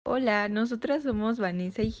Hola, nosotras somos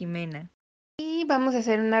Vanessa y Jimena. Y vamos a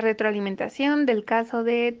hacer una retroalimentación del caso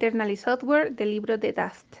de Ternary Software del libro de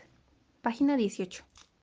Dust, página 18.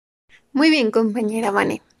 Muy bien, compañera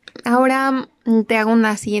Vane. Ahora te hago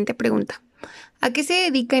una siguiente pregunta. ¿A qué se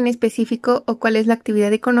dedica en específico o cuál es la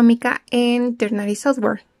actividad económica en Ternary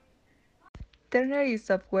Software? Ternary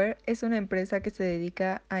Software es una empresa que se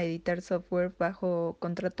dedica a editar software bajo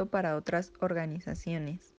contrato para otras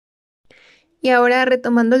organizaciones. Y ahora,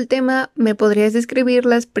 retomando el tema, ¿me podrías describir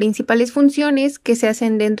las principales funciones que se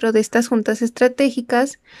hacen dentro de estas juntas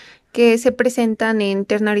estratégicas que se presentan en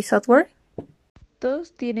Ternary Software?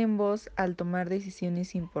 Todos tienen voz al tomar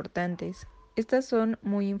decisiones importantes. Estas son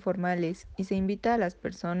muy informales y se invita a las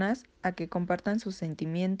personas a que compartan sus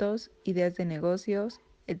sentimientos, ideas de negocios,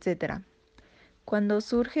 etc. Cuando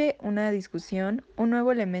surge una discusión, un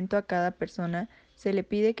nuevo elemento a cada persona se le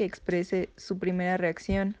pide que exprese su primera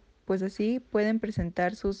reacción, pues así pueden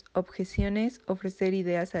presentar sus objeciones, ofrecer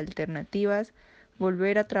ideas alternativas,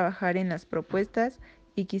 volver a trabajar en las propuestas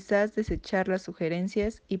y quizás desechar las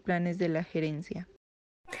sugerencias y planes de la gerencia.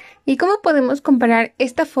 ¿Y cómo podemos comparar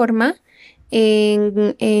esta forma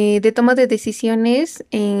de toma de decisiones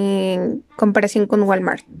en comparación con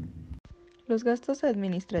Walmart? Los gastos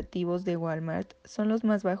administrativos de Walmart son los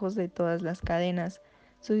más bajos de todas las cadenas.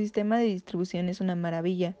 Su sistema de distribución es una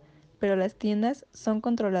maravilla, pero las tiendas son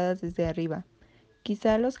controladas desde arriba.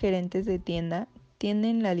 Quizá los gerentes de tienda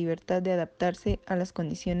tienen la libertad de adaptarse a las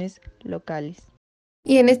condiciones locales.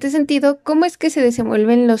 Y en este sentido, ¿cómo es que se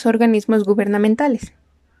desenvuelven los organismos gubernamentales?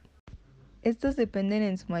 Estos dependen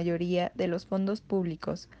en su mayoría de los fondos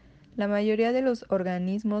públicos. La mayoría de los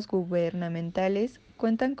organismos gubernamentales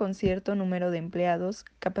cuentan con cierto número de empleados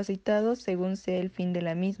capacitados según sea el fin de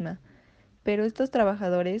la misma, pero estos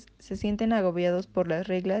trabajadores se sienten agobiados por las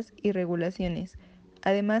reglas y regulaciones,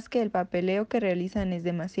 además que el papeleo que realizan es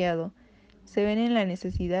demasiado. Se ven en la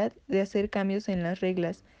necesidad de hacer cambios en las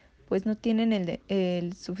reglas, pues no tienen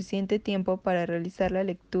el suficiente tiempo para realizar la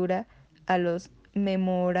lectura a los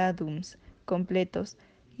memorandums completos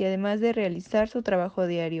y además de realizar su trabajo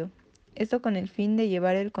diario. Esto con el fin de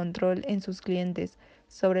llevar el control en sus clientes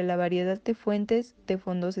sobre la variedad de fuentes de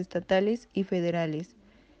fondos estatales y federales.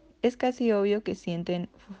 Es casi obvio que sienten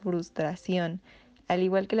frustración, al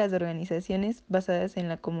igual que las organizaciones basadas en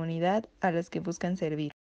la comunidad a las que buscan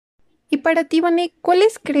servir. Y para ti, Vane,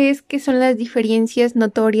 ¿cuáles crees que son las diferencias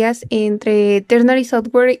notorias entre Ternary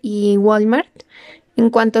Software y Walmart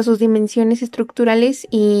en cuanto a sus dimensiones estructurales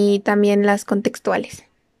y también las contextuales?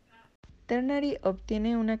 Ternary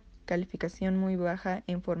obtiene una calificación muy baja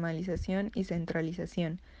en formalización y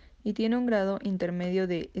centralización, y tiene un grado intermedio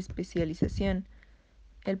de especialización.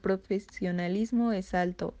 El profesionalismo es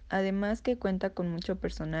alto, además que cuenta con mucho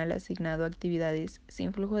personal asignado a actividades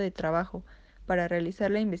sin flujo de trabajo para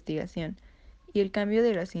realizar la investigación y el cambio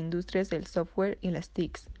de las industrias del software y las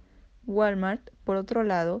TICs. Walmart, por otro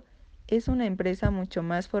lado, es una empresa mucho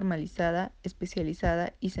más formalizada,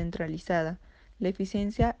 especializada y centralizada. La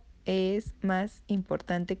eficiencia es más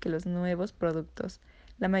importante que los nuevos productos.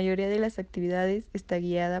 La mayoría de las actividades está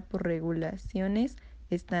guiada por regulaciones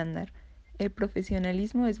estándar. El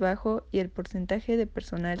profesionalismo es bajo y el porcentaje de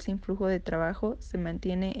personal sin flujo de trabajo se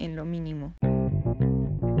mantiene en lo mínimo.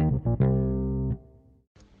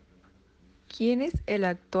 ¿Quién es el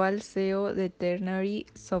actual CEO de Ternary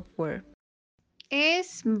Software?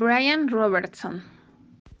 Es Brian Robertson.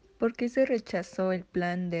 ¿Por qué se rechazó el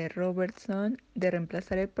plan de Robertson de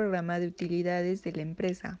reemplazar el programa de utilidades de la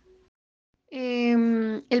empresa?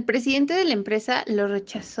 El presidente de la empresa lo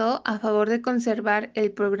rechazó a favor de conservar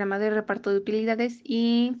el programa de reparto de utilidades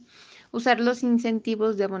y usar los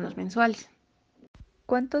incentivos de abonos mensuales.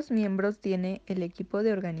 ¿Cuántos miembros tiene el equipo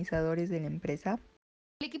de organizadores de la empresa?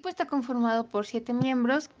 El equipo está conformado por 7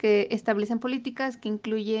 miembros que establecen políticas que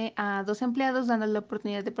incluye a 2 empleados dando la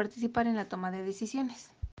oportunidad de participar en la toma de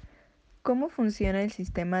decisiones. ¿Cómo funciona el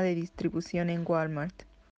sistema de distribución en Walmart?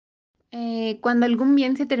 Cuando algún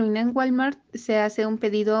bien se termina en Walmart, se hace un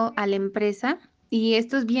pedido a la empresa y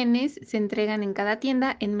estos bienes se entregan en cada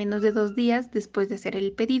tienda en menos de 2 días después de hacer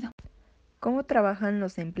el pedido. ¿Cómo trabajan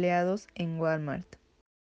los empleados en Walmart?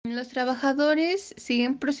 Los trabajadores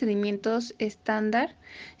siguen procedimientos estándar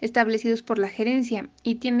establecidos por la gerencia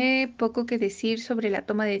y tiene poco que decir sobre la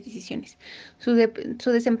toma de decisiones. Su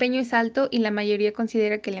desempeño es alto y la mayoría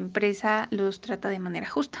considera que la empresa los trata de manera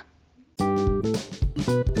justa.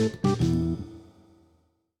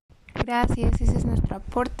 Gracias, ese es nuestro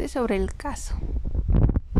aporte sobre el caso.